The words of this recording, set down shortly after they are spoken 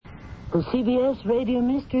The CBS Radio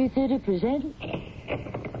Mystery Theater presents...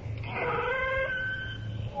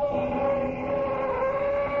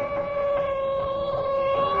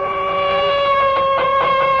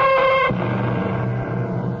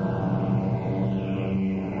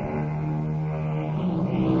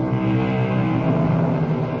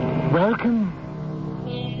 Welcome.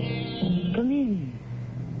 Come in.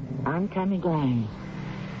 I'm Tammy Grimes.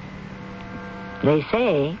 They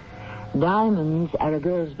say diamonds are a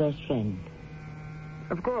girl's best friend.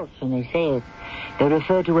 Of course, when they say it, they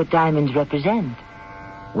refer to what diamonds represent.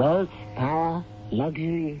 Wealth, power,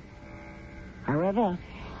 luxury. However,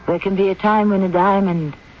 there can be a time when a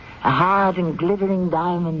diamond, a hard and glittering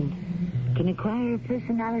diamond, can acquire a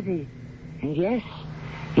personality, and yes,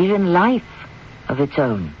 even life of its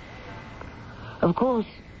own. Of course,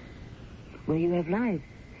 where you have life,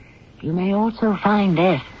 you may also find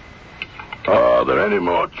death. Are there any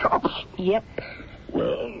more chops? Yep.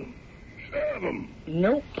 Well, serve 'em.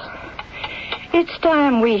 Nope. It's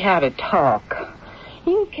time we had a talk.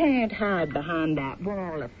 You can't hide behind that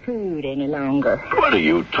wall of food any longer. What are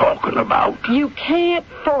you talking about? You can't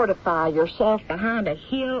fortify yourself behind a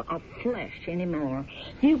hill of flesh anymore.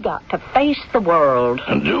 You've got to face the world.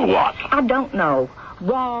 And do what? I don't know.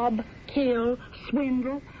 Rob, kill,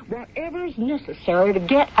 swindle, whatever's necessary to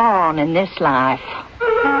get on in this life.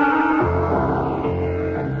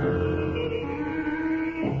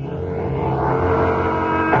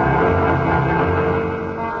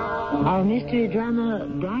 Our mystery drama,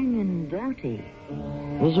 Diamond Doughty,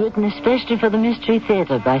 was written especially for the Mystery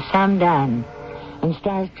Theater by Sam Dan and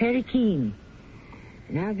stars Terry Keane.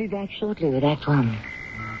 And I'll be back shortly with Act One.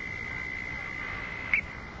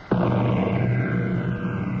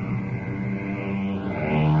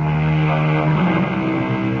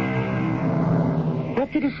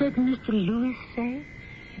 What did a certain Mr. Lewis say?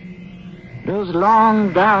 Those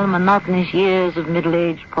long, dull, monotonous years of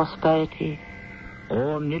middle-aged prosperity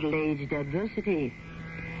or middle-aged adversity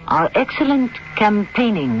are excellent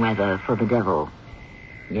campaigning weather for the devil.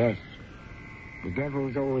 Yes, the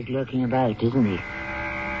devil's always lurking about, isn't he?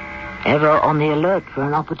 Ever on the alert for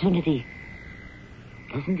an opportunity.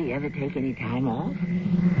 Doesn't he ever take any time off?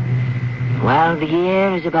 Well, the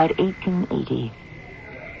year is about 1880.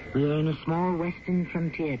 We are in a small western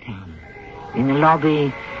frontier town, in the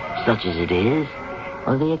lobby, such as it is,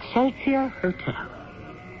 of the Excelsior Hotel.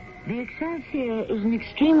 The Excelsior is an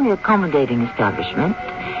extremely accommodating establishment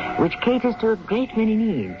which caters to a great many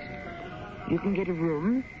needs. You can get a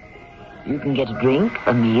room, you can get a drink,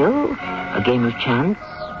 a meal, a game of chance,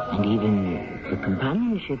 and even the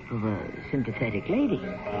companionship of a sympathetic lady.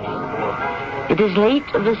 It is late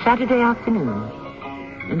of a Saturday afternoon,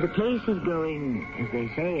 and the place is going, as they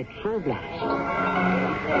say, at full blast.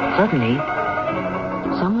 Suddenly,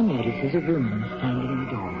 someone notices a woman standing in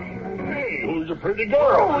the doorway. Hey, who's a pretty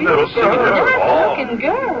girl? Nice looking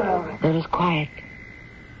girl. There is quiet.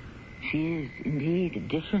 She is indeed a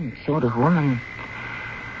different sort of woman.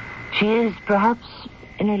 She is perhaps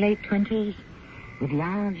in her late 20s, with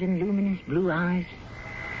large and luminous blue eyes.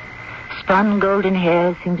 Spun golden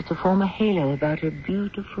hair seems to form a halo about her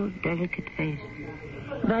beautiful, delicate face.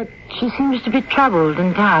 But she seems to be troubled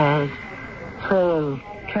and tired, frail,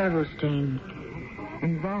 travel-stained,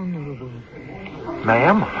 and vulnerable.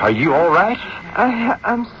 Ma'am, are you all right?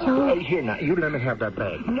 I'm sorry. Here, now, you let me have that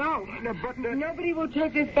bag. No, but nobody will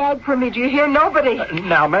take this bag from me. Do you hear? Nobody.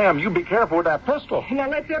 Now, ma'am, you be careful with that pistol. Now,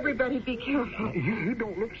 let's everybody be careful. You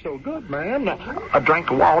don't look so good, ma'am. A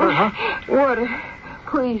drink of water, huh? Water.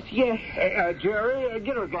 Please, yes. Jerry,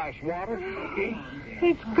 get her a glass of water.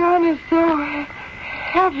 It's gone so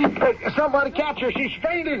heavy. Somebody catch her. She's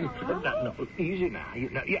fainting. No, easy now.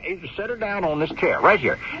 Set her down on this chair right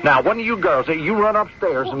here. Now, one of you girls, you run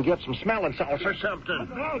upstairs and get some smelling salts or something.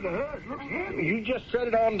 You just set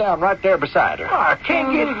it on down right there beside her. I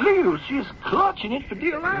can't get it loose. She's clutching it for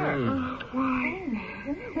dear life.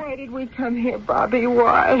 Why did we come here, Bobby?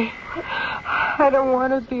 Why? I don't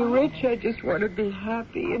want to be rich. I just want to be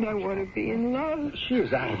happy, and I want to be in love. She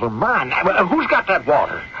is out of her mind. Now, who's got that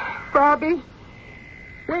water? Bobby?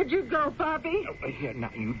 Where'd you go, Bobby? Here, now,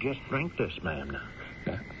 you just drink this, ma'am.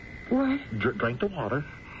 Now. What? Drink the water.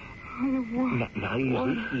 I don't want... Now,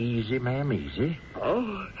 easy, ma'am, easy.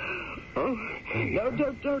 Oh. No,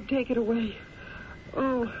 don't take it away.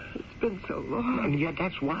 Oh, it's been so long. And yet,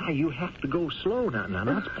 that's why you have to go slow now. Now,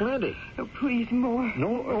 that's plenty. Oh, please, more.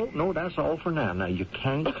 No, that's all for now. Now, you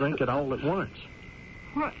can't drink it all at once.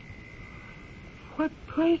 What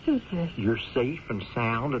place is this? You're safe and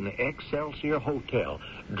sound in the Excelsior Hotel,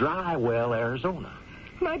 Drywell, Arizona.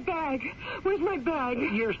 My bag. Where's my bag?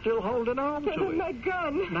 You're still holding on to it. My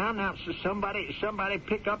gun. Now, so somebody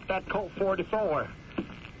pick up that Colt 44.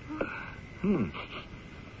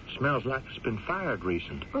 Smells like it's been fired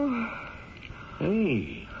recent.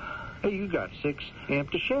 Hey, you got 6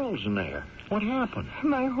 empty shells in there. What happened?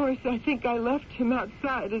 My horse, I think I left him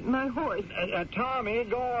outside. My horse. Tommy,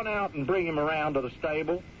 go on out and bring him around to the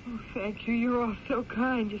stable. Oh, thank you. You're all so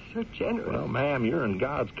kind. You're so generous. Well, ma'am, you're in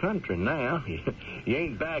God's country now. You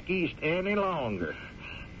ain't back east any longer.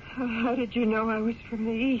 How did you know I was from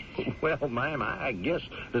the east? Well, ma'am, I guess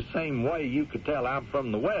the same way you could tell I'm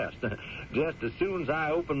from the west. Just as soon as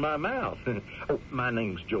I open my mouth. My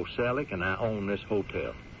name's Joe Selleck, and I own this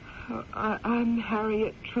hotel. I'm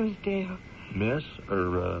Harriet Truesdale. Miss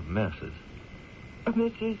or Mrs.?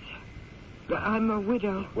 Mrs. I'm a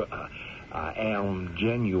widow. Well, I am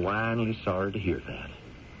genuinely sorry to hear that.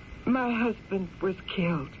 My husband was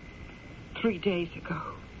killed 3 days ago.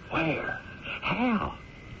 Where? How?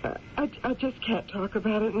 I just can't talk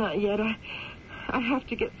about it, not yet. I have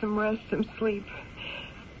to get some rest, some sleep.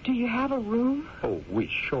 Do you have a room? Oh, we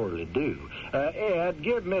surely do. Ed,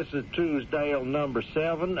 give Mrs. Truesdale number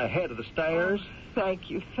 7 ahead of the stairs. Thank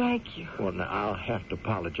you. Well, now, I'll have to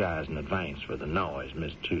apologize in advance for the noise,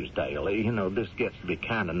 Miss Truesdale. You know, this gets to be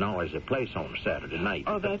kind of noisy place on a Saturday night.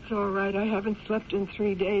 Oh, that's all right. I haven't slept in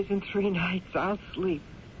 3 days and 3 nights. I'll sleep.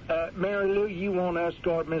 Mary Lou, you want to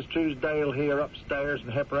escort Miss Truesdale here upstairs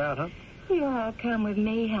and help her out, huh? You all come with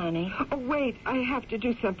me, honey. Oh, wait. I have to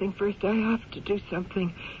do something first. I have to do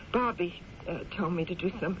something. Bobby told me to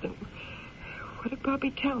do something. What did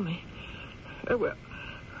Bobby tell me? The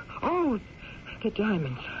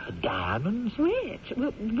diamonds. The diamonds?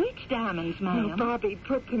 Which diamonds, ma'am? No, Bobby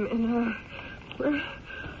put them in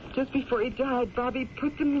just before he died, Bobby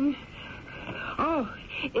put them in...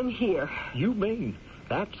 in here. You mean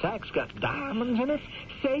that sack's got diamonds in it?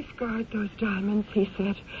 Safeguard those diamonds, he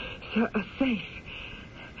said. So, a safe.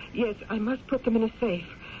 Yes, I must put them in a safe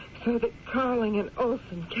so that Carling and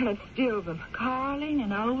Olson can't steal them. Carling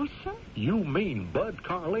and Olson? You mean Bud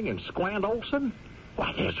Carling and Squant Olson?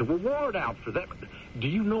 Why, there's a reward out for them. Do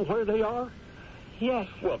you know where they are? Yes.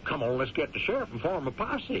 Well, come on, let's get the sheriff and form a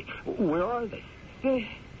posse. Where are they?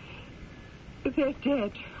 They're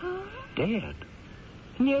dead. Huh? Dead?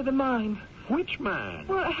 Near the mine. Which mine?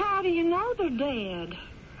 Well, how do you know they're dead?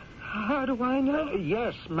 How do I know?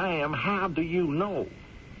 Yes, ma'am. How do you know?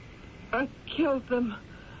 I killed them.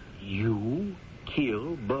 You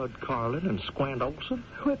killed Bud Carlin and Squant Olson?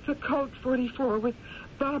 With the Colt 44, with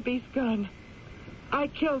Bobby's gun. I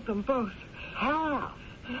killed them both. How?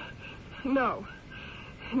 No,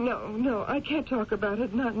 I can't talk about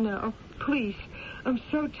it. Not now. Please. I'm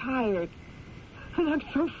so tired. And I'm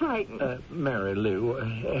so frightened. Mary Lou,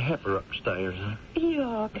 help her upstairs. You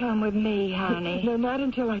all come with me, honey. No, not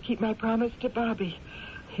until I keep my promise to Bobby.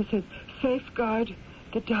 He said, safeguard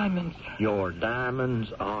the diamonds. Your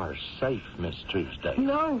diamonds are safe, Miss Truesdale.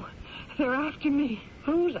 No, they're after me.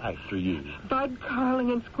 Who's after you? Bud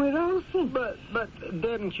Carling and Squid Olson. But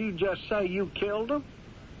didn't you just say you killed them?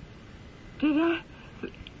 Did I?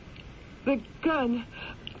 The gun.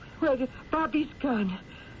 Where's Bobby's gun?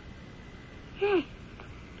 Yes.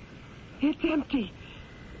 It's empty.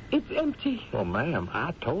 It's empty. Well, ma'am,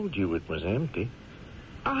 I told you it was empty.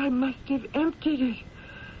 I must have emptied it.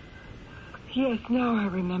 Yes, now I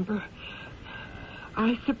remember.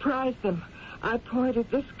 I surprised them. I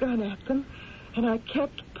pointed this gun at them, and I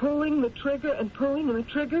kept pulling the trigger and pulling the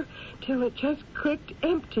trigger till it just clicked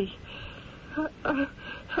empty.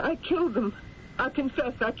 I killed them. I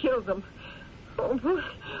confess I killed them. Oh,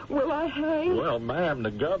 will I hang? Well, ma'am,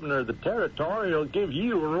 the governor of the territory will give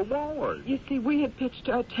you a reward. You see, we had pitched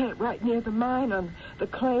our tent right near the mine on the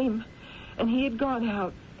claim, and he had gone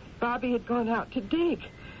out. Bobby had gone out to dig,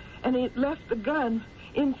 and he had left the gun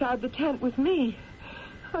inside the tent with me.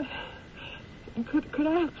 Could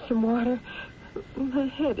I have some water? My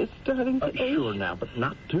head is starting to ache. Sure now, but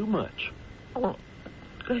not too much. Oh,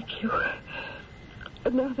 thank you.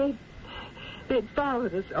 Now, they'd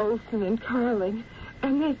followed us, Olson and Carling,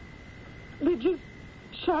 and they just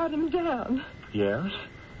shot him down. Yes?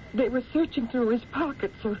 They were searching through his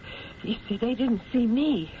pockets, so, you see, they didn't see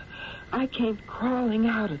me. I came crawling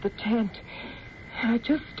out of the tent, and I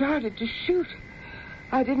just started to shoot.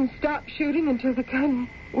 I didn't stop shooting until the gun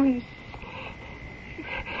was...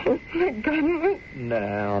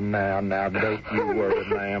 Now, don't you worry,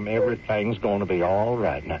 ma'am. Everything's going to be all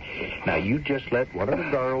right. Now, you just let one of the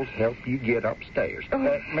girls help you get upstairs.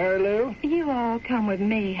 Mary Lou? You all come with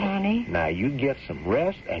me, honey. Now, you get some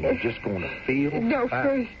rest, and you're just going to feel No,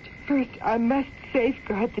 fine. first, I must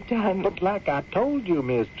safeguard the diamonds. But like I told you,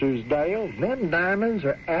 Miss Truesdale, them diamonds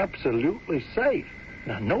are absolutely safe.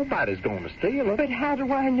 Now, nobody's going to steal them. But how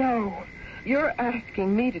do I know? You're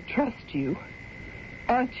asking me to trust you,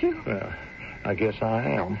 aren't you? Well, I guess I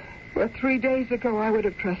am. Well, 3 days ago, I would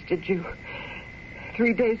have trusted you.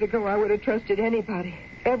 3 days ago, I would have trusted anybody,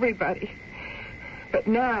 everybody. But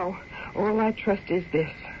now, all I trust is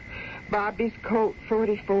this. Bobby's Colt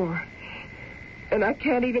 44. And I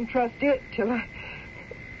can't even trust it till I...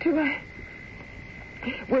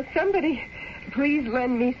 Will somebody please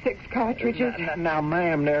lend me 6 cartridges? Now,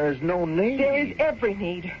 ma'am, there is no need. There is every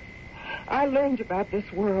need. I learned about this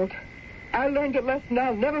world. I learned a lesson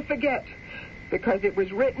I'll never forget because it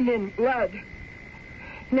was written in blood.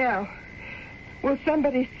 Now, will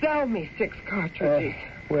somebody sell me 6 cartridges?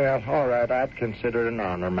 Well, all right, I'd consider it an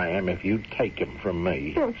honor, ma'am, if you'd take them from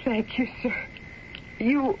me. Oh, thank you, sir.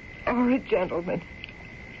 You are a gentleman.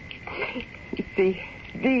 You see,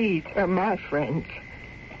 these are my friends,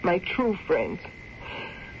 my true friends.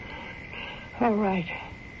 All right.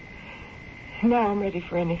 Now I'm ready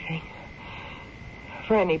for anything.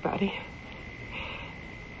 For anybody.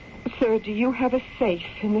 Sir, do you have a safe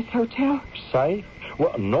in this hotel? Safe?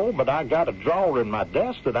 Well, no, but I got a drawer in my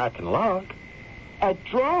desk that I can lock. A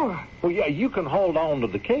drawer? Well, yeah, you can hold on to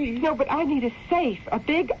the key. No, but I need a safe, a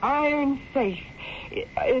big iron safe.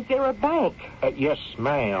 Is there a bank? Yes,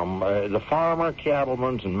 ma'am. The Farmer,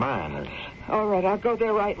 Cattlemen's, and Miners. All right, I'll go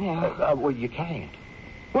there right now. Well, you can't.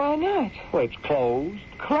 Why not? Well, it's closed.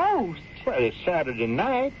 Closed? Well, it's Saturday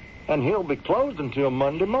night, and he'll be closed until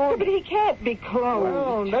Monday But morning. he can't be closed.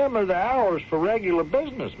 Well, them are the hours for regular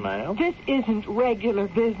business, ma'am. This isn't regular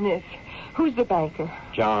business. Who's the banker?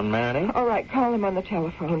 John Manning. All right, call him on the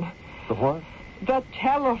telephone. The what? The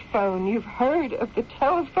telephone. You've heard of the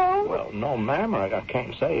telephone? Well, no, ma'am, I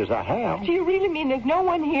can't say as I have. Do you really mean there's no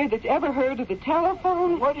one here that's ever heard of the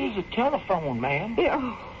telephone? What is a telephone, ma'am?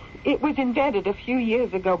 It was invented a few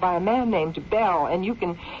years ago by a man named Bell, and you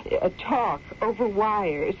can talk over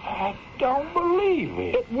wires. I don't believe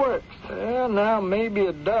it. It works. Well, now, maybe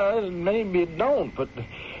it does, and maybe it don't, but,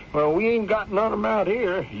 well, we ain't got none of them out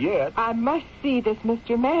here yet. I must see this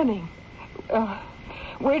Mr. Manning.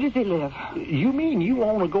 Where does he live? You mean you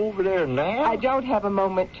want to go over there now? I don't have a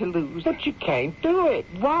moment to lose. But you can't do it.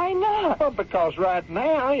 Why not? Well, because right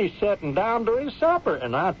now he's sitting down to his supper.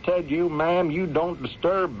 And I tell you, ma'am, you don't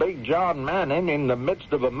disturb Big John Manning in the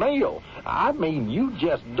midst of a meal. I mean, you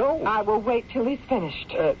just don't. I will wait till he's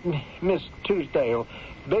finished. Miss Truesdale,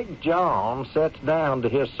 Big John sits down to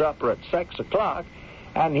his supper at 6 o'clock,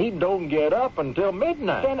 and he don't get up until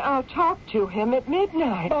midnight. Then I'll talk to him at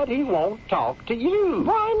midnight. But he won't talk to you.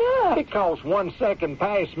 Why not? Because 1 second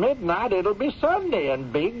past midnight, it'll be Sunday,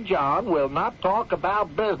 and Big John will not talk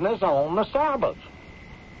about business on the Sabbath.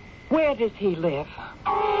 Where does he live?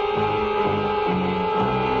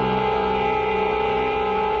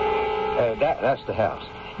 That's the house.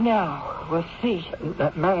 Now, we'll see.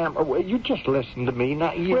 Ma'am, you just listen to me.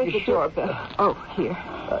 Now, Where's the doorbell? Oh, here.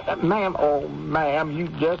 Ma'am, you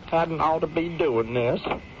just hadn't ought to be doing this.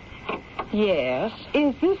 Yes.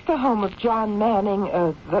 Is this the home of John Manning,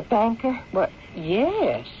 the banker? But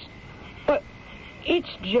yes. But it's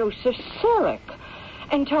Joseph Sillick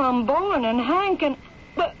and Tom Bourne and Hank and...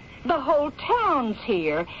 But the whole town's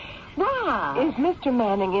here. Why? Is Mr.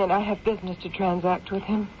 Manning in? I have business to transact with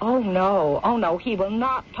him. Oh, no. He will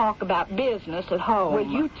not talk about business at home. Will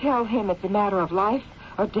you tell him it's a matter of life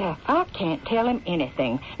or death? I can't tell him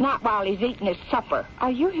anything. Not while he's eating his supper.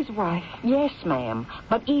 Are you his wife? Yes, ma'am.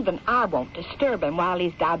 But even I won't disturb him while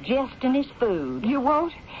he's digesting his food. You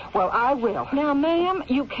won't? Well, I will. Now, ma'am,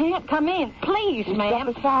 you can't come in. Please, ma'am.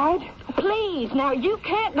 Step aside. Please. Now, you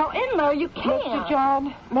can't go in there. You can't. Mr.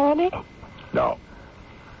 John Manning? No.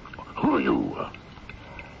 Who are you?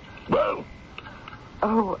 Well?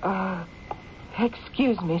 Oh,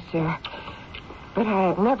 excuse me, sir. But I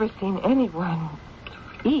have never seen anyone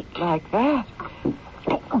eat like that.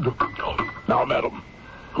 Now, madam,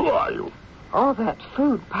 who are you? All that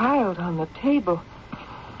food piled on the table.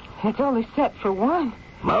 It's only set for one.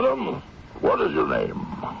 Madam, what is your name?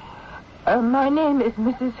 My name is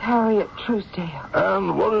Mrs. Harriet Truesdale.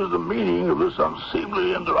 And what is the meaning of this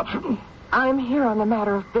unseemly interruption? I'm here on a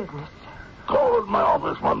matter of business. Call at my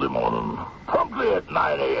office Monday morning, promptly at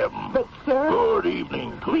 9 a.m. But, sir... Good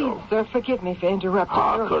evening to Please, you. sir, forgive me for interrupting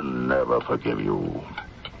I you. can never forgive you.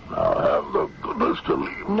 Now, have the goodness to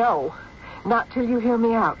leave. No, not till you hear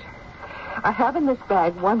me out. I have in this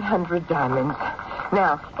bag 100 diamonds.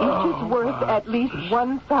 Now, each is worth at least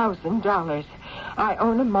 $1,000. I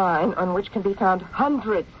own a mine on which can be found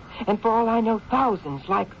hundreds, and for all I know, thousands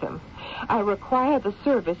like them. I require the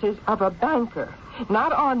services of a banker.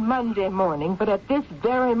 Not on Monday morning, but at this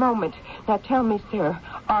very moment. Now tell me, sir,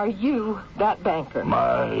 are you that banker?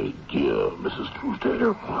 My dear Mrs.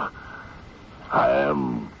 Truesdale, I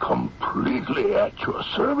am completely at your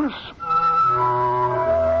service.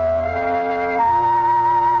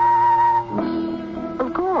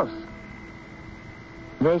 Of course.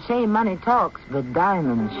 They say money talks, but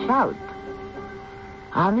diamonds shout.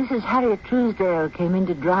 Mrs. Harriet Truesdale came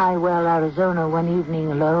into Drywell, Arizona one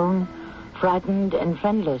evening alone, frightened and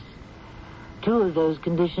friendless. 2 of those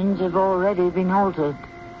conditions have already been altered.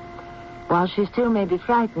 While she still may be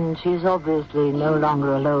frightened, she is obviously no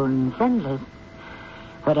longer alone and friendless.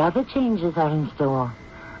 What other changes are in store?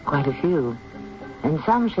 Quite a few. And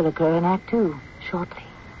some shall occur in Act 2 shortly.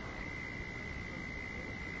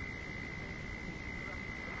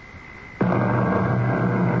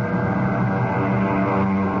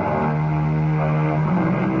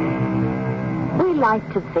 We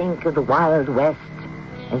like to think of the Wild West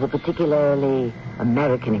as a particularly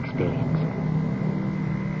American experience.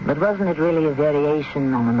 But wasn't it really a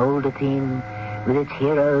variation on an older theme, with its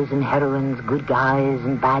heroes and heroines, good guys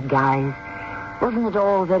and bad guys? Wasn't it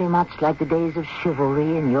all very much like the days of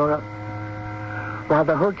chivalry in Europe? While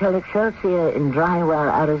the Hotel Excelsior in Drywell,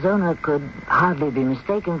 Arizona could hardly be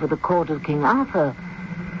mistaken for the court of King Arthur,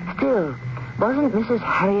 still, wasn't Mrs.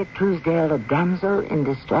 Harriet Truesdale a damsel in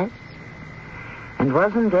distress? And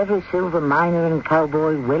wasn't every silver miner and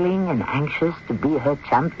cowboy willing and anxious to be her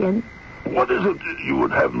champion? What is it you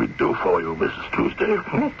would have me do for you, Mrs. Truesdale?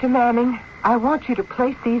 Mr. Manning, I want you to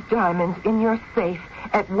place these diamonds in your safe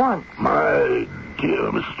at once. My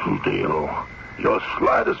dear Mrs. Truesdale, your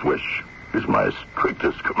slightest wish is my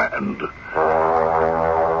strictest command.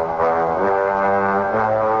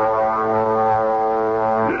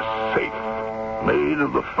 This safe, made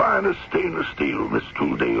of the finest stainless steel, Miss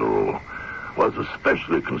Truesdale, was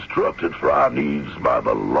especially constructed for our needs by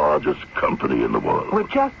the largest company in the world. Well,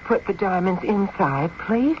 just put the diamonds inside,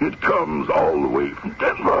 please. It comes all the way from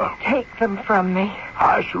Denver. Take them from me.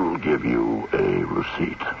 I shall give you a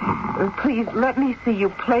receipt. Please, let me see you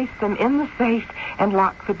place them in the safe and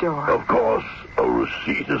lock the door. Of course, a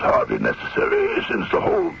receipt is hardly necessary since the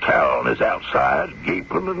whole town is outside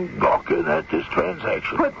gaping and gawking at this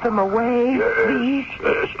transaction. Put them away, please.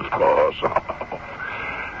 Yes, of course.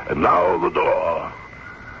 And now the door.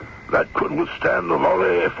 That could withstand the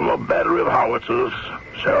volley from a battery of howitzers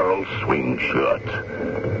shall swing shut.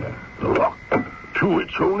 The lock, to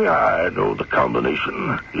which only I know the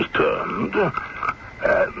combination, is turned,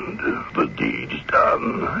 and the deed is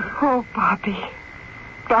done. Oh, Bobby.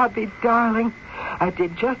 Bobby, darling, I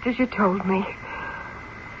did just as you told me.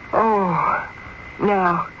 Oh,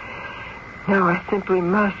 now I simply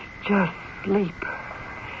must just sleep.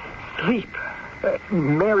 Sleep.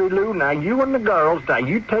 Mary Lou, now you and the girls, now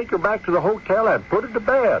you take her back to the hotel and put her to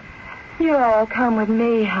bed. You all come with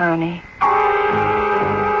me, honey.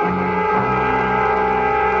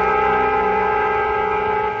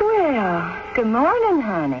 Well, good morning,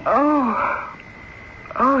 honey.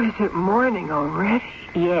 Oh, is it morning already?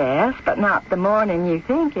 Yes, but not the morning you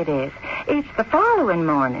think it is. It's the following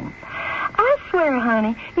morning. I swear,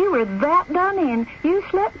 honey, you were that done in, you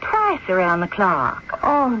slept twice around the clock.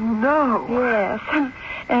 Oh, no. Yes,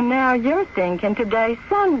 and now you're thinking today's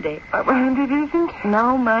Sunday. And it isn't?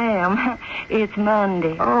 No, ma'am, it's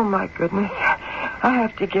Monday. Oh, my goodness. I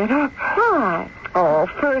have to get up. Why? Oh,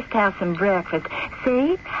 first have some breakfast.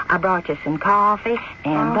 See, I brought you some coffee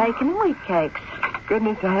and bacon and wheat cakes.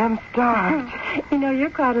 Goodness, I am starved. You know, you're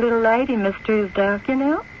quite a little lady, Miss Truesdale, you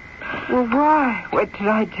know. Well, why? What did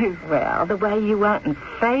I do? Well, the way you went and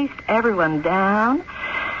faced everyone down.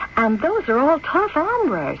 And those are all tough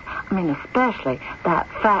hombres. I mean, especially that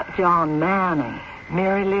fat John Manning.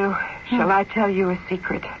 Mary Lou, shall I tell you a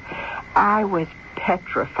secret? I was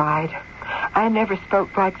petrified. I never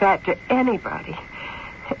spoke like that to anybody.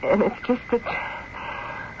 And it's just that,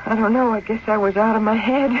 I don't know, I guess I was out of my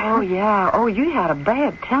head. Oh, yeah. Oh, you had a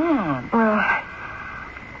bad time. Well,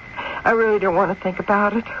 I really don't want to think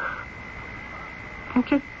about it.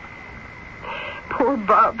 Just poor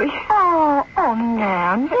Bobby. Oh,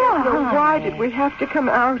 Nan. Yeah, So why did we have to come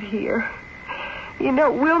out here? You know,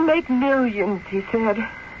 we'll make millions, he said.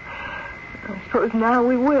 I suppose now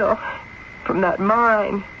we will. From that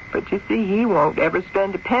mine. But you see, he won't ever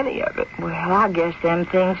spend a penny of it. Well, I guess them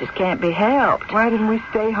things just can't be helped. Why didn't we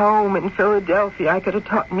stay home in Philadelphia? I could have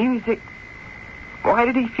taught music. Why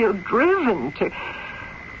did he feel driven to...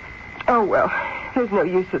 Oh, well, there's no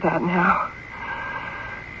use of that now.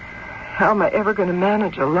 How am I ever going to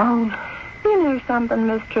manage alone? You know something,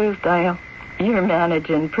 Miss Truesdale? You're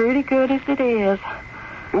managing pretty good as it is.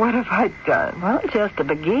 What have I done? Well, just to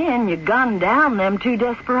begin, you gunned down them 2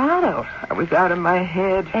 desperados. I was out of my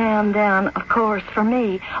head. And then, of course, for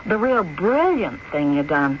me, the real brilliant thing you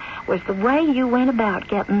done was the way you went about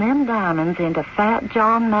getting them diamonds into Fat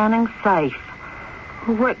John Manning's safe.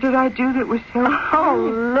 What did I do that was so... Oh,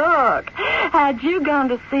 look. Had you gone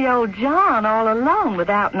to see old John all alone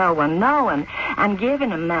without no one knowing and giving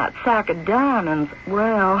him that sack of diamonds,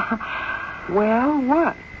 well... Well,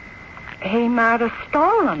 what? He might have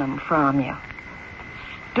stolen them from you.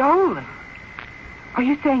 Stolen? Are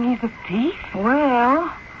you saying he's a thief?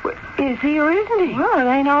 Well... Is he or isn't he? Well,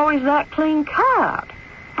 it ain't always that clean cut.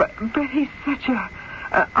 But he's such a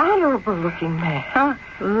honorable-looking man. Huh?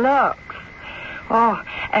 Looks. Oh,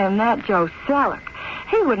 and that Joe Selleck.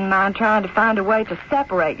 He wouldn't mind trying to find a way to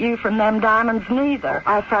separate you from them diamonds neither.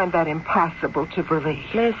 I find that impossible to believe.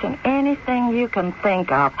 Listen, anything you can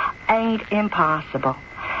think of ain't impossible.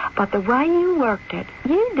 But the way you worked it,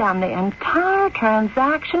 you done the entire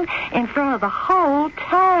transaction in front of the whole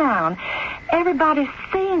town. Everybody's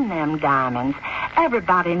seen them diamonds.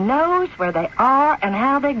 Everybody knows where they are and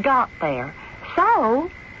how they got there.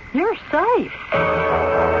 So, you're safe.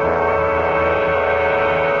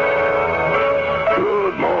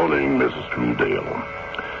 Good morning, Mrs. Truedale.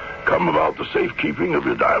 Come about the safekeeping of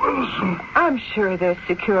your diamonds? I'm sure they're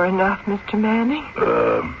secure enough, Mr. Manning.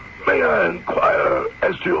 May I inquire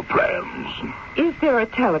as to your plans? Is there a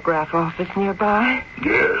telegraph office nearby?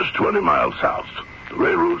 Yes, 20 miles south. The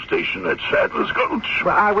railroad station at Sadler's Gulch.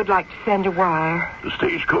 Well, I would like to send a wire. The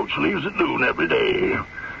stagecoach leaves at noon every day,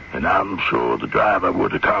 and I'm sure the driver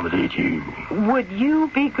would accommodate you. Would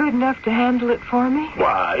you be good enough to handle it for me?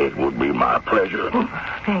 Why, it would be my pleasure.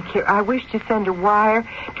 Thank you. I wish to send a wire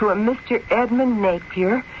to a Mr. Edmund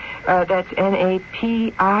Napier. That's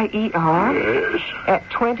Napier. Yes. At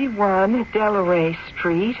 21 Delaware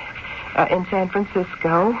Street in San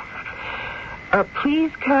Francisco.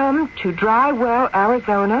 Please come to Dry Well,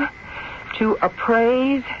 Arizona, to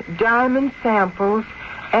appraise diamond samples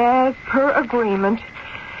as per agreement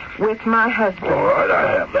with my husband. All right,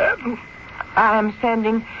 I have that. I am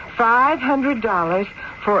sending $500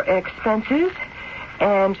 for expenses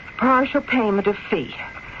and partial payment of fee.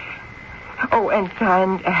 Oh, and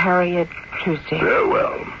signed Harriet Tuesday. Very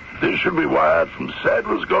well. This should be wired from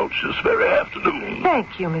Sadler's Gulch this very afternoon.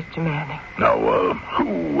 Thank you, Mr. Manning. Now,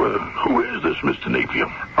 who is this Mr.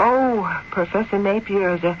 Napier? Oh, Professor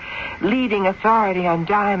Napier is a leading authority on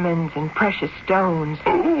diamonds and precious stones.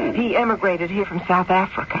 Oh. He emigrated here from South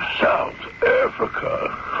Africa. South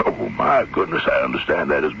Africa? Oh, my goodness, I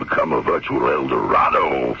understand that has become a virtual El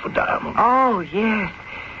Dorado for diamonds. Oh, yes.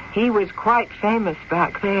 He was quite famous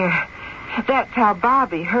back there. That's how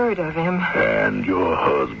Bobby heard of him. And your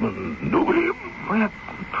husband knew him? Well,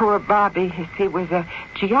 poor Bobby, he was a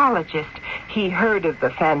geologist. He heard of the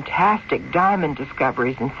fantastic diamond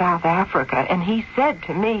discoveries in South Africa, and he said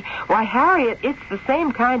to me, "Why, Harriet, it's the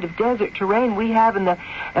same kind of desert terrain we have in the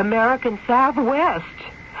American Southwest.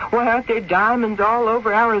 Why, aren't there diamonds all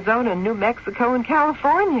over Arizona and New Mexico and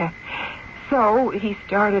California?" So he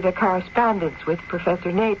started a correspondence with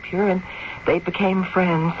Professor Napier, and they became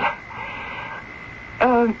friends.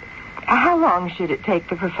 How long should it take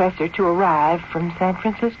the professor to arrive from San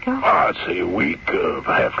Francisco? I'd say a week,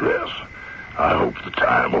 perhaps less. I hope the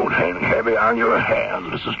time won't hang heavy on your hands,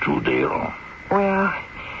 Mrs. Truedale. Well,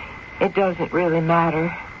 it doesn't really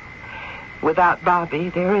matter. Without Bobby,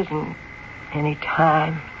 there isn't any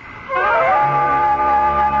time.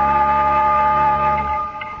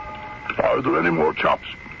 Are there any more chops?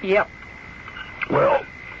 Yep. Well,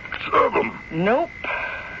 serve them. Nope.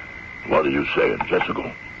 What are you saying,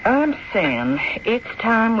 Jessica? I'm saying it's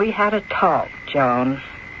time we had a talk, John.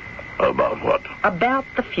 About what? About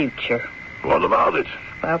the future. What about it?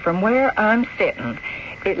 Well, from where I'm sitting,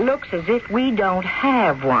 it looks as if we don't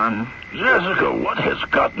have one. Jessica, what has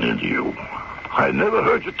gotten into you? I never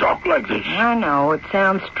heard you talk like this. I know, it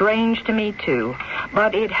sounds strange to me, too,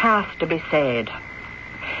 but it has to be said.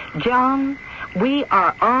 John, we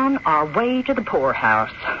are on our way to the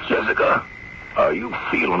poorhouse. Jessica, are you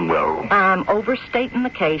feeling well? I'm overstating the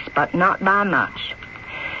case, but not by much.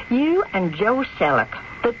 You and Joe Selleck,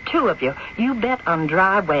 the two of you, you bet on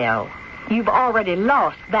Dry Well. You've already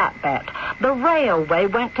lost that bet. The railway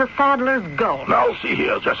went to Sadler's Gulch. Now, see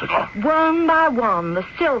here, Jessica. One by one, the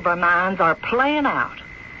silver mines are playing out.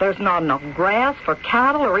 There's not enough grass for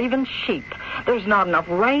cattle or even sheep. There's not enough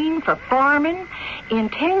rain for farming. In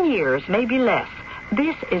 10 years, maybe less,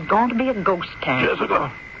 This is going to be a ghost town.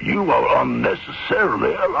 Jessica, you are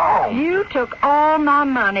unnecessarily alarmed. You took all my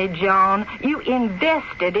money, John. You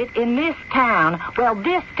invested it in this town. Well,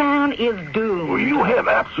 this town is doomed. Well, you have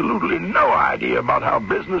absolutely no idea about how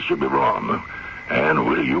business should be run. And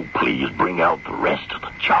will you please bring out the rest of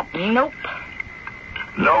the chops? Nope.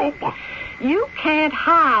 Nope. You can't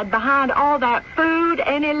hide behind all that food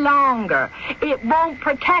any longer. It won't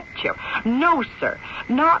protect you. No, sir.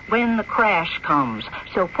 Not when the crash comes.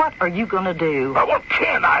 So what are you going to do? Now, what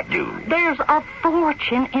can I do? There's a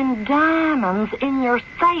fortune in diamonds in your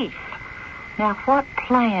safe. Now, what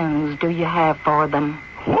plans do you have for them?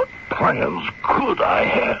 What plans could I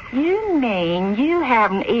have? You mean you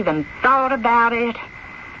haven't even thought about it?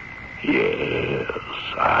 Yes,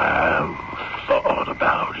 I've thought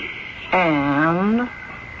about it. And?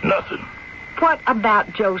 Nothing. What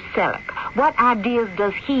about Joe Selleck? What ideas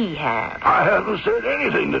does he have? I haven't said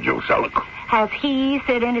anything to Joe Selleck. Has he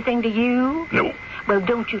said anything to you? No. Well,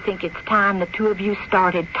 don't you think it's time the two of you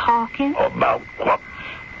started talking? About what?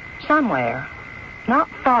 Somewhere, not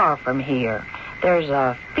far from here, there's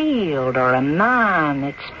a field or a mine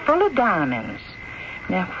that's full of diamonds.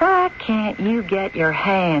 Now, why can't you get your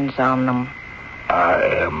hands on them? I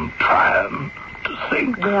am trying to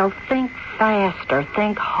think. Well, think faster,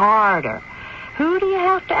 think harder. Who do you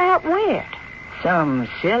have to outwit? Some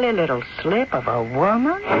silly little slip of a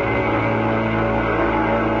woman?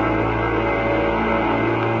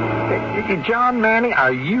 John Manny,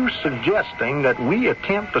 are you suggesting that we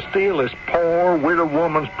attempt to steal this poor widow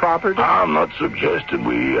woman's property? I'm not suggesting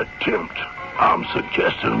we attempt. I'm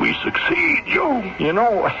suggesting we succeed, Joe. You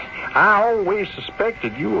know, I always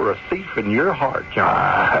suspected you were a thief in your heart,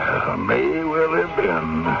 John. May well have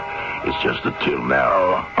been. It's just that till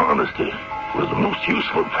now, honesty was the most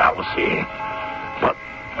useful fallacy. But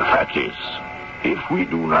the fact is, if we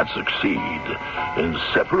do not succeed in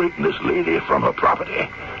separating this lady from her property,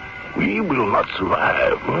 we will not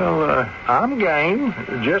survive. Well, I'm game.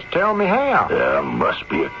 Just tell me how. There must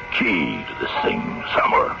be a key to this thing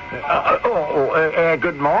somewhere.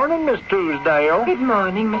 Good morning, Miss Truesdale. Good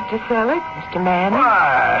morning, Mr. Selleck, Mr. Manning.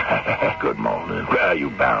 Why, good morning. Where are you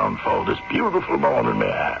bound for this beautiful morning, may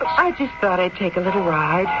I ask? I just thought I'd take a little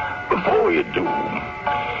ride. Before you do,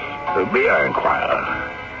 may I inquire,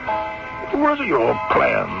 what are your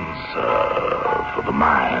plans for the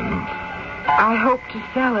mine? I hope to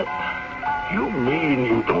sell it. You mean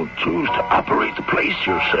you don't choose to operate the place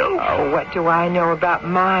yourself? Oh, what do I know about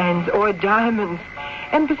mines or diamonds?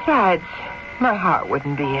 And besides, my heart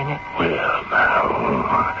wouldn't be in it. Well,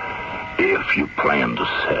 now, if you plan to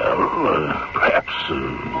sell,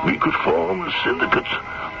 perhaps we could form a syndicate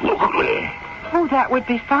locally. Oh, that would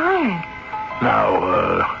be fine.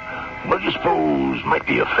 Now, what do you suppose might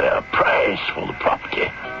be a fair price for the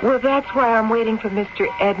property? Well, that's why I'm waiting for Mr.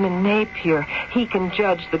 Edmund Napier. He can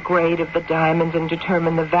judge the grade of the diamonds and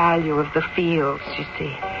determine the value of the fields, you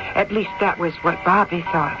see. At least that was what Bobby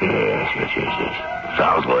thought. Yes.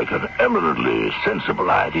 Sounds like an eminently sensible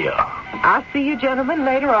idea. I'll see you gentlemen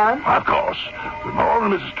later on. Of course. Good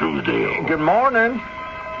morning, Mrs. Truesdale. Good morning.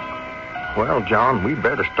 Well, John, we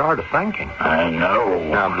better start a-thinking. I know.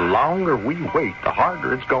 Now, the longer we wait, the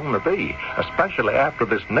harder it's going to be, especially after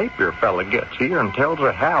this Napier fella gets here and tells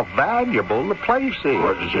her how valuable the place is.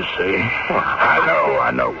 What did you say?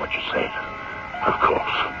 I know what you said. Of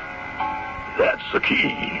course. That's the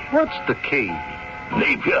key. What's the key?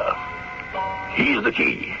 Napier. He's the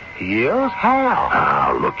key. He is? How?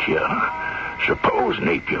 Now, look here. Suppose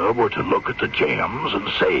Napier were to look at the gems and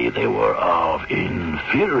say they were of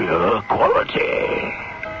inferior quality.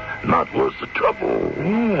 Not worth the trouble.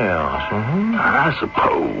 Yes. I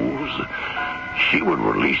suppose she would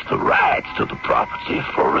release the rights to the property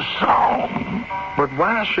for a song. But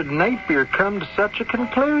why should Napier come to such a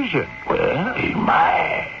conclusion? Well, he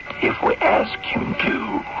might, if we ask him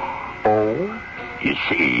to. Oh? You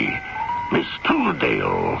see, Miss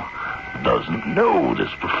Truesdale doesn't know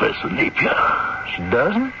this Professor Napier. She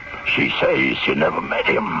doesn't? She says she never met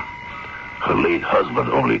him. Her late husband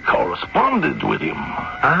only corresponded with him.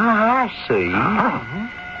 I see.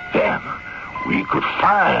 Then we could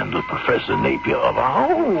find a Professor Napier of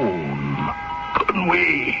our own, couldn't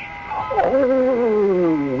we?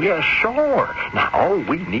 Oh, yeah, sure. Now, all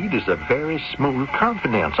we need is a very smooth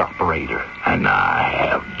confidence operator. And I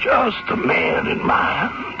have just the man in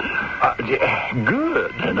mind.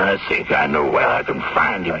 Good. And I think I know where I can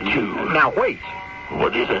find him, too. Now, wait.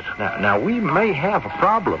 What is it? Now, we may have a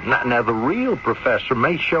problem. Now, the real professor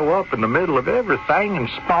may show up in the middle of everything and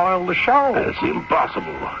spoil the show. That's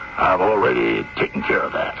impossible. I've already taken care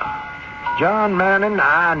of that. John Manning,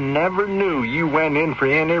 I never knew you went in for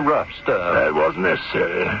any rough stuff. That wasn't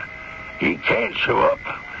necessary. He can't show up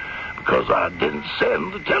because I didn't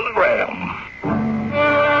send the telegram.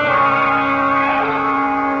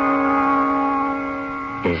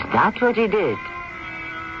 Is that what he did?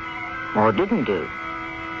 Or didn't do?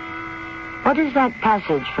 What is that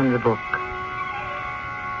passage from the book?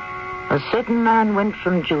 A certain man went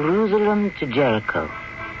from Jerusalem to Jericho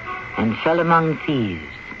and fell among thieves.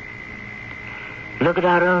 Look at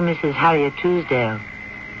our own Mrs. Harriet Truesdale.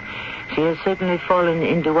 She has certainly fallen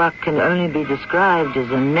into what can only be described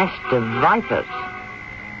as a nest of vipers.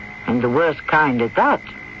 And the worst kind at that.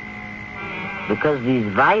 Because these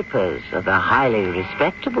vipers are the highly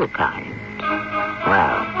respectable kind.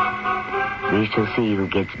 Well, we shall see who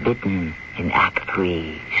gets bitten in Act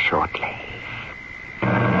 3 shortly.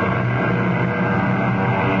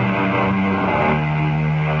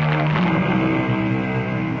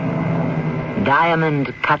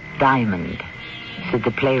 Diamond cut diamond, said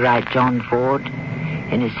the playwright John Ford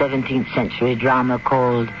in a 17th century drama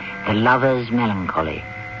called The Lover's Melancholy.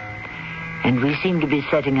 And we seem to be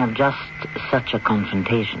setting up just such a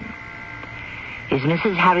confrontation. Is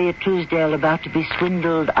Mrs. Harriet Truesdale about to be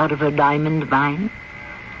swindled out of her diamond mine?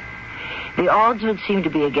 The odds would seem to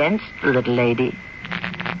be against the little lady.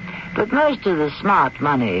 But most of the smart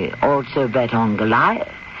money also bet on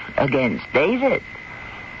Goliath against David.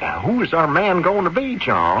 Now, who is our man going to be,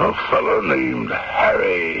 John? A fellow named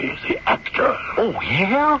Harry, the actor. Oh,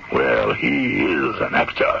 yeah? Well, he is an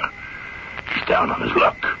actor. He's down on his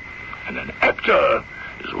luck. And an actor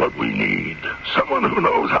is what we need. Someone who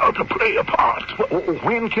knows how to play a part.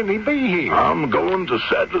 When can he be here? I'm going to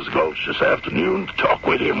Sadler's Gulch this afternoon to talk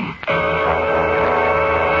with him.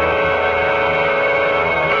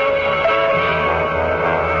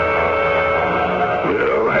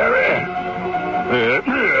 Well, Harry?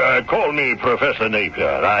 Call me Professor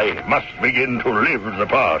Napier. I must begin to live the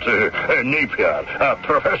part. Napier, a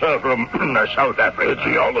professor from South Africa. A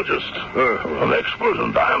geologist. An expert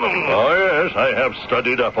in diamonds. Oh, yes, I have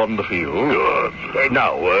studied up on the field. Good.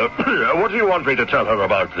 Now, what do you want me to tell her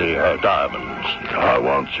about the diamonds? I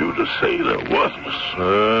want you to say they're worthless.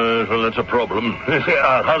 Well, that's a problem.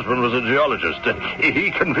 Our husband was a geologist.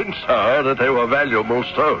 He convinced her that they were valuable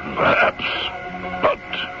stones. Perhaps. But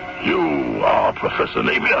you are Professor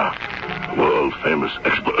Napier, world-famous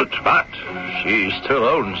expert. But she still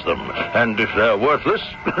owns them. And if they're worthless,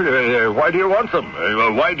 why do you want them?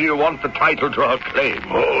 Why do you want the title to her claim?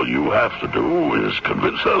 All you have to do is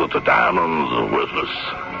convince her that the diamonds are worthless.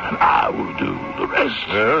 And I will do the rest.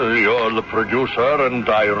 You're the producer and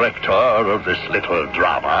director of this little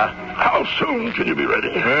drama. How soon can you be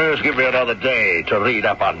ready? Just give me another day to read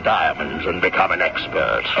up on diamonds and become an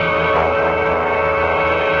expert.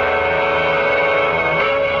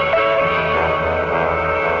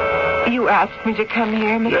 You asked me to come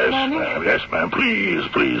here, Miss Manning? Yes, ma'am. Please,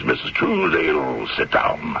 Mrs. Truesdale, sit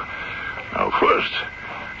down. Now, first,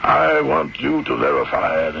 I want you to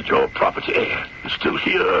verify that your property is still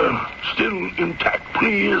here, still intact.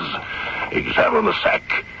 Please examine the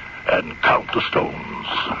sack and count the stones.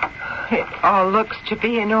 It all looks to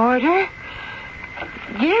be in order.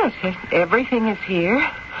 Yes, everything is here.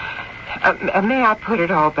 May I put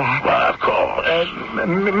it all back? Why, of course.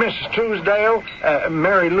 Mrs. Truesdale,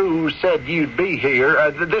 Mary Lou said you'd be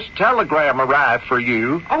here. This telegram arrived for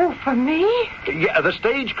you. Oh, for me? Yeah, the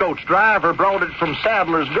stagecoach driver brought it from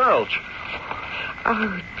Sadler's Gulch.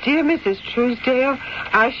 Oh, dear Mrs. Truesdale,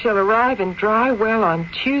 I shall arrive in Drywell on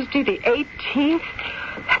Tuesday the 18th.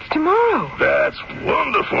 That's tomorrow. That's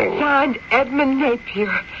wonderful. Signed, Edmund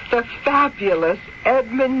Napier, the fabulous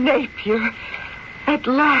Edmund Napier. At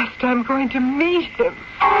last, I'm going to meet him.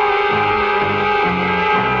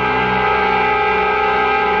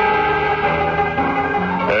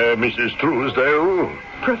 Mrs. Truesdale?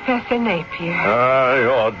 Professor Napier.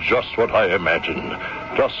 You're just what I imagined.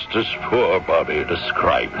 Just as poor Bobby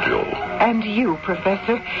described you. And you,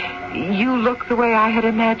 Professor, you look the way I had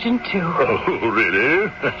imagined, too. Oh, really?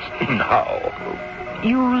 How?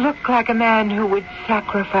 You look like a man who would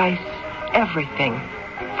sacrifice everything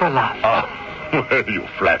for love. Well, you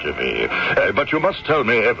flatter me. But you must tell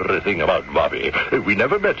me everything about Bobby. We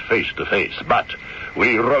never met face to face, but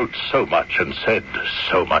we wrote so much and said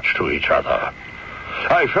so much to each other.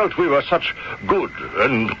 I felt we were such good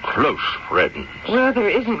and close friends. Well, there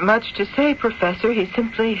isn't much to say, Professor. He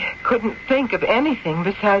simply couldn't think of anything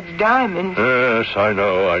besides diamonds. Yes, I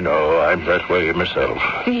know. I'm that way myself.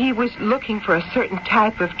 See, he was looking for a certain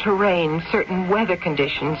type of terrain, certain weather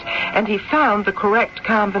conditions, and he found the correct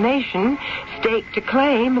combination, staked a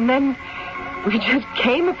claim, and then we just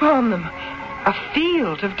came upon them. a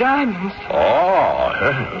field of diamonds.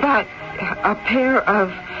 Oh. But a pair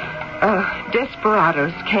of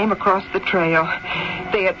desperados came across the trail.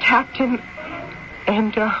 They attacked him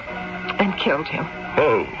and killed him.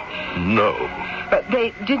 Oh, no. But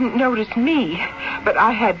they didn't notice me. But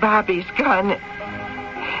I had Bobby's gun.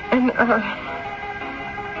 And,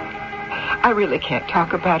 I really can't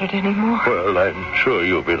talk about it anymore. Well, I'm sure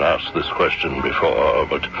you've been asked this question before,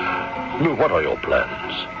 but what are your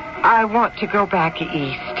plans? I want to go back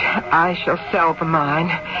east. I shall sell the mine.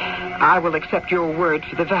 I will accept your word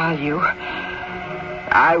for the value.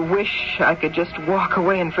 I wish I could just walk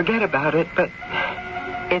away and forget about it, but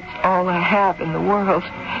it's all I have in the world.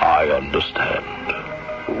 I understand.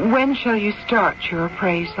 When shall you start your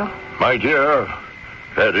appraisal? My dear,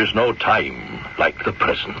 there is no time like the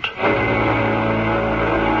present.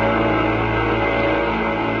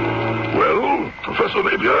 Well, Professor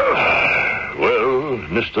Napier? Well,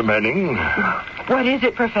 Mr. Manning? What is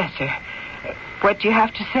it, Professor? What do you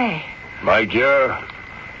have to say? My dear,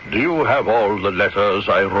 do you have all the letters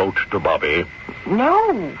I wrote to Bobby?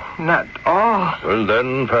 No, not all. Well,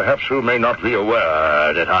 then, perhaps you may not be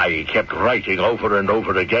aware that I kept writing over and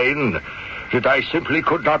over again that I simply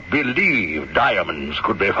could not believe diamonds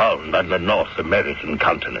could be found on the North American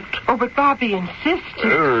continent. Oh, but Bobby insisted.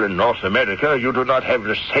 Well, in North America, you do not have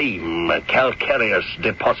the same calcareous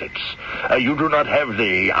deposits. You do not have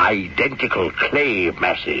the identical clay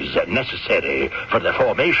masses necessary for the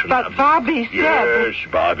formation but of... Bobby said... Yes,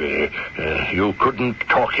 Bobby. You couldn't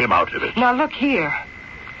talk him out of it. Now, look here.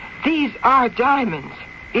 These are diamonds.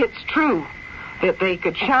 It's true that they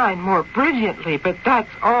could shine more brilliantly, but that's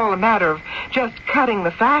all a matter of just cutting the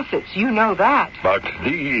facets. You know that. But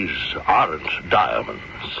these aren't diamonds.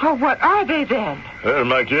 Well, what are they then?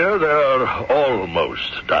 My dear, they're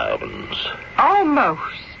almost diamonds. Almost.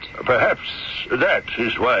 Perhaps that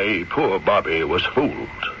is why poor Bobby was fooled.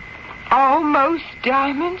 Almost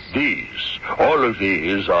diamonds? All of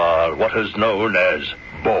these are what is known as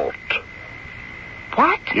bought.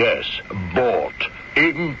 What? Yes, bought.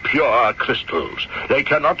 Impure crystals. They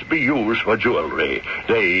cannot be used for jewelry.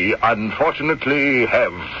 They, unfortunately,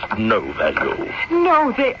 have no value.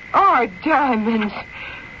 No, they are diamonds.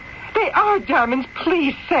 They are diamonds.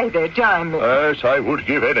 Please say they're diamonds. Yes, I would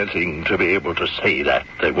give anything to be able to say that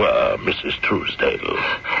they were, Mrs. Truesdale.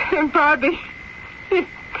 And Bobby,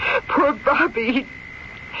 poor Bobby,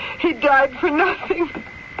 he died for nothing.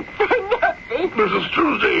 For nothing. Mrs.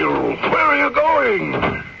 Truesdale, where are you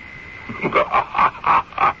going?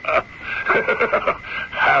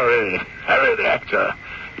 Harry the actor.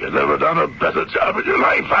 You've never done a better job in your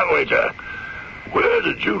life, I'll wager. Where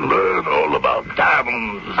did you learn all about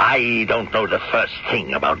diamonds? I don't know the first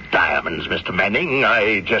thing about diamonds, Mr. Manning.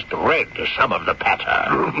 I just read some of the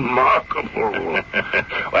patter. Remarkable.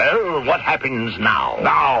 Well, what happens now?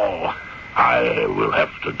 Now, I will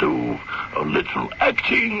have to do a little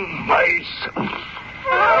acting myself.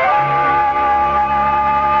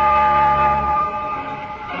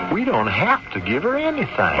 We don't have to give her anything.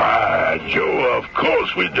 Why, Joe, of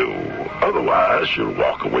course we do. Otherwise, she'll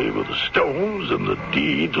walk away with the stones and the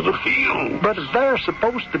deed to the field. But if they're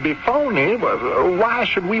supposed to be phony, why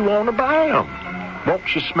should we want to buy them? Won't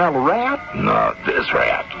she smell a rat? Not this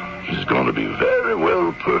rat. He's going to be very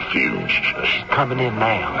well perfumed. She's coming in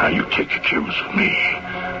now. Now, you take your cues from me.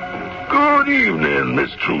 Good evening,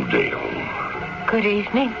 Miss Truesdale. Good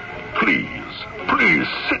evening. Please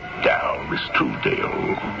sit down, Miss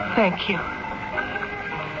Truesdale. Thank you.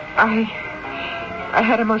 I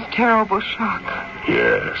had a most terrible shock.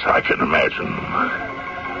 Yes, I can imagine.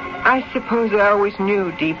 I suppose I always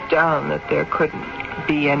knew deep down that there couldn't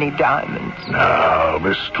be any diamonds. Now,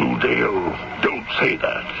 Miss Truesdale, don't say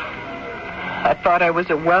that. I thought I was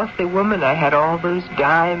a wealthy woman. I had all those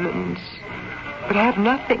diamonds. But I have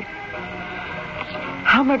nothing.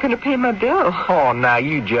 How am I going to pay my bill? Oh, now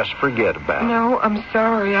you just forget about it. No, I'm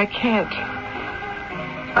sorry. I can't.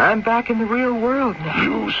 I'm back in the real world now.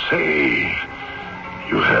 You say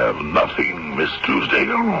you have nothing, Miss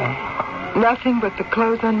Truesdale? Nothing but the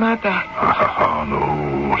clothes on my back. Oh,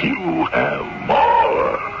 no. You have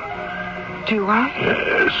more. Do I?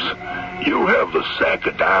 Yes. You have the sack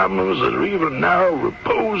of diamonds that are even now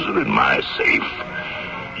reposing in my safe.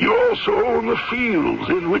 You also own the fields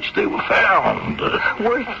in which they were found.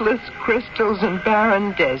 Worthless crystals in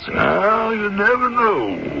barren desert. Now, you never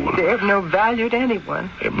know. They have no value to anyone.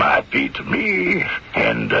 It might be to me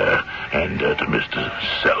and to Mr.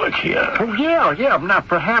 Selleck here. Oh, yeah. Now,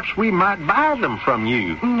 perhaps we might buy them from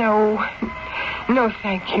you. No,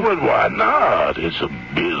 thank you. Well, why not? It's a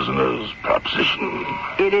business proposition.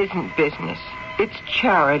 It isn't business. It's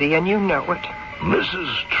charity, and you know it.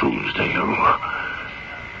 Mrs. Truesdale,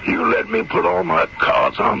 you let me put all my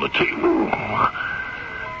cards on the table.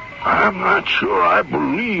 I'm not sure I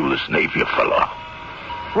believe this Napier fella.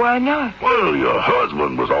 Why not? Well, your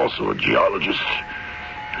husband was also a geologist.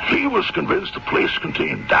 He was convinced the place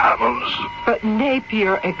contained diamonds. But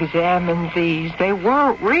Napier examined these. They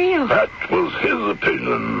weren't real. That was his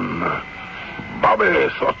opinion. Bobby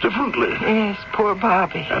thought differently. Yes, poor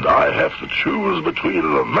Bobby. And I have to choose between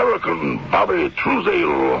an American Bobby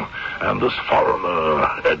Truesdale and this foreigner,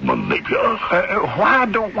 Edmund Napier. Why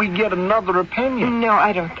don't we get another opinion? No,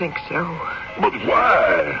 I don't think so. But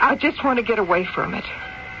why? I just want to get away from it.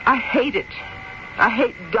 I hate it. I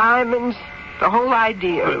hate diamonds, the whole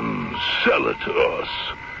idea. Then sell it to us.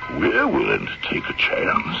 We're willing to take a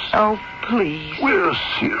chance. Oh, please. We're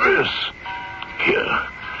serious. Here,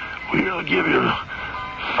 we'll give you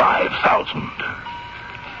 5,000.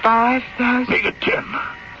 5,000? Make it 10.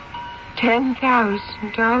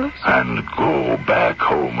 $10,000? And go back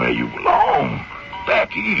home where you belong.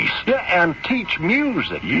 Back east. Yeah, and teach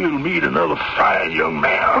music. You'll meet another fine young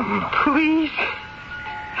man. Please.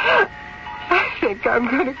 I think I'm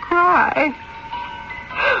going to cry.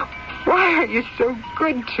 Why are you so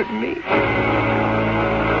good to me?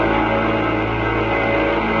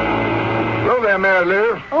 Hello there, Mary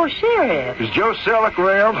Lou. Oh, Sheriff. Is Joe Selleck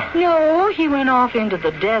around? No, he went off into the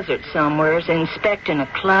desert somewheres inspecting a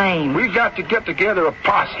claim. We got to get together a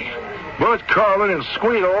posse. Bud Carlin and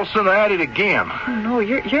Squint Olson are at it again. Oh, no,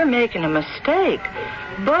 you're making a mistake.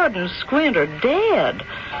 Bud and Squint are dead.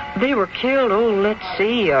 They were killed,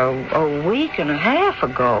 a week and a half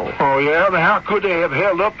ago. Oh, yeah? Then how could they have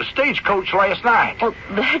held up the stagecoach last night? Well,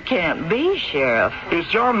 that can't be, Sheriff. Is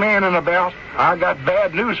John Manning about? I got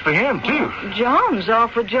bad news for him, too. John's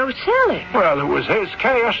off with Joe Selleck. Well, it was his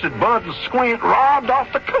cash that Bud and Squint robbed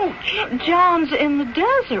off the coach. John's in the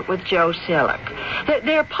desert with Joe Selleck.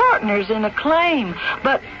 They're partners in a claim.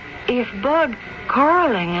 But if Bud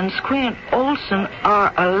Carling and Squint Olson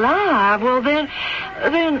are alive, well, then...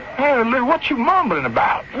 Hey, Lou, what you mumbling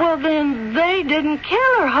about? Well, then they didn't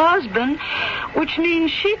kill her husband, which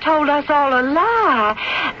means she told us all a lie.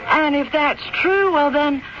 And if that's true, well,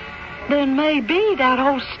 then maybe that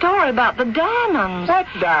whole story about the diamonds. What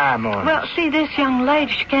diamonds? Well, see, this young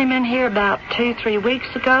lady, she came in here about 2-3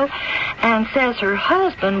 weeks ago and says her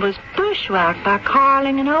husband was bushwhacked by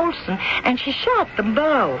Carling and Olson, and she shot them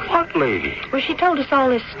both. What lady? Well, she told us all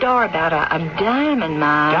this story about a diamond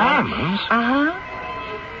mine. Diamonds? Uh-huh.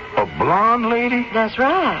 A blonde lady? That's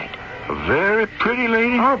right. A very pretty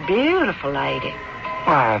lady? Oh, beautiful lady.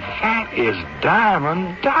 Why, that is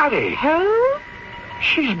Diamond Dottie. Who?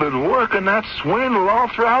 She's been working that swindle all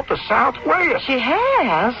throughout the Southwest. She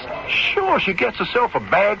has? Sure, she gets herself a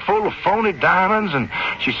bag full of phony diamonds, and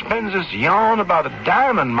she spends this yarn about a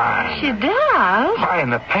diamond mine. She does? Why, in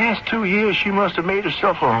the past 2 years, she must have made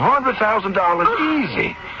herself $100,000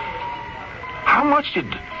 easy. How much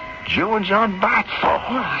did Joe and John buy it for?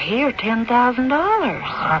 Well, I hear $10,000.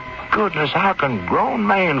 My goodness, how can grown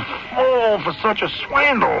men fall for such a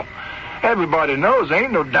swindle? Everybody knows there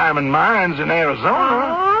ain't no diamond mines in Arizona.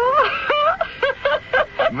 Oh.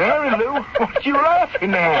 Mary Lou, what you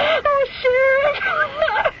laughing at? Oh, Sheriff,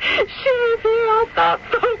 here I thought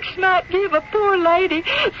folks might give a poor lady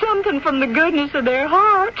something from the goodness of their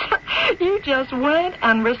hearts. You just went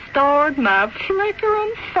and restored my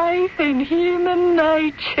flickering faith in human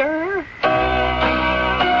nature.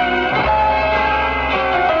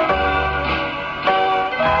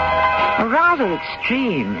 A rather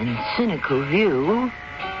extreme and cynical view.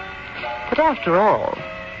 But after all,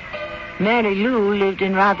 Mary Lou lived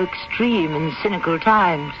in rather extreme and cynical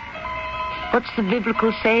times. What's the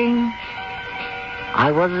biblical saying?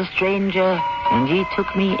 I was a stranger, and ye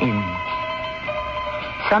took me in.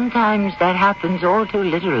 Sometimes that happens all too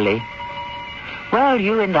literally. Well,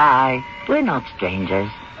 you and I, we're not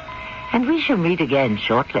strangers, and we shall meet again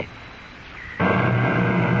shortly.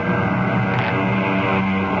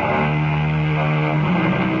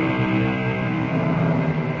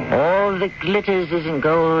 All that glitters isn't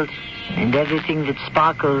gold, and everything that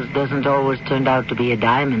sparkles doesn't always turn out to be a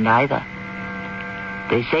diamond either.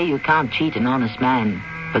 They say you can't cheat an honest man,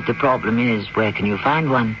 but the problem is, where can you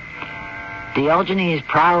find one? Diogenes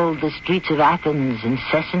prowled the streets of Athens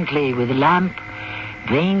incessantly with a lamp,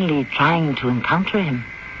 vainly trying to encounter him.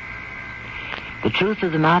 The truth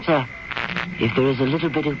of the matter, if there is a little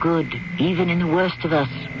bit of good, even in the worst of us,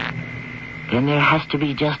 then there has to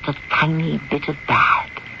be just a tiny bit of bad,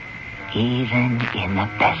 even in the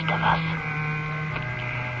best of us.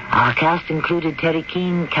 Our cast included Terry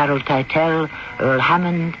Keane, Carol Teitel, Earl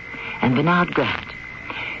Hammond, and Bernard Grant.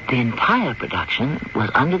 The entire production was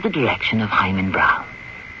under the direction of Hyman Brown.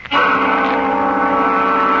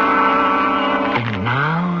 And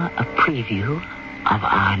now a preview of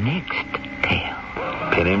our next tale.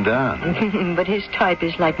 Pin him down. But his type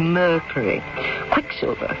is like mercury,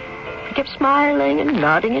 quicksilver. He kept smiling and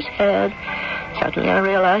nodding his head. Suddenly I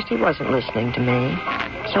realized he wasn't listening to me.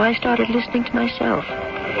 So I started listening to myself.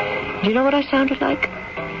 Do you know what I sounded like?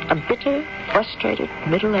 A bitter, frustrated,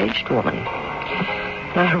 middle-aged woman.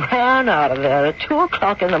 I ran out of there at 2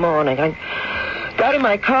 o'clock in the morning. I got in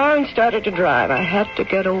my car and started to drive. I had to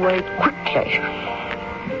get away quickly.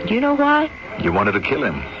 Do you know why? You wanted to kill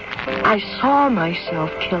him. I saw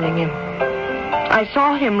myself killing him. I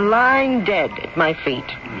saw him lying dead at my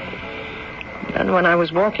feet. And when I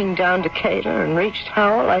was walking down Decatur and reached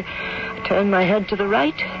Howell, I turned my head to the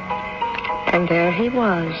right, and there he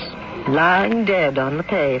was, lying dead on the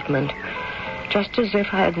pavement, just as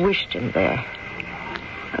if I had wished him there.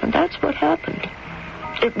 And that's what happened.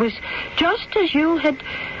 It was just as you had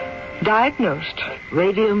diagnosed.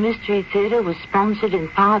 Radio Mystery Theater was sponsored in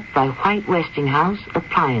part by White Westinghouse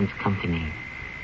Appliance Company.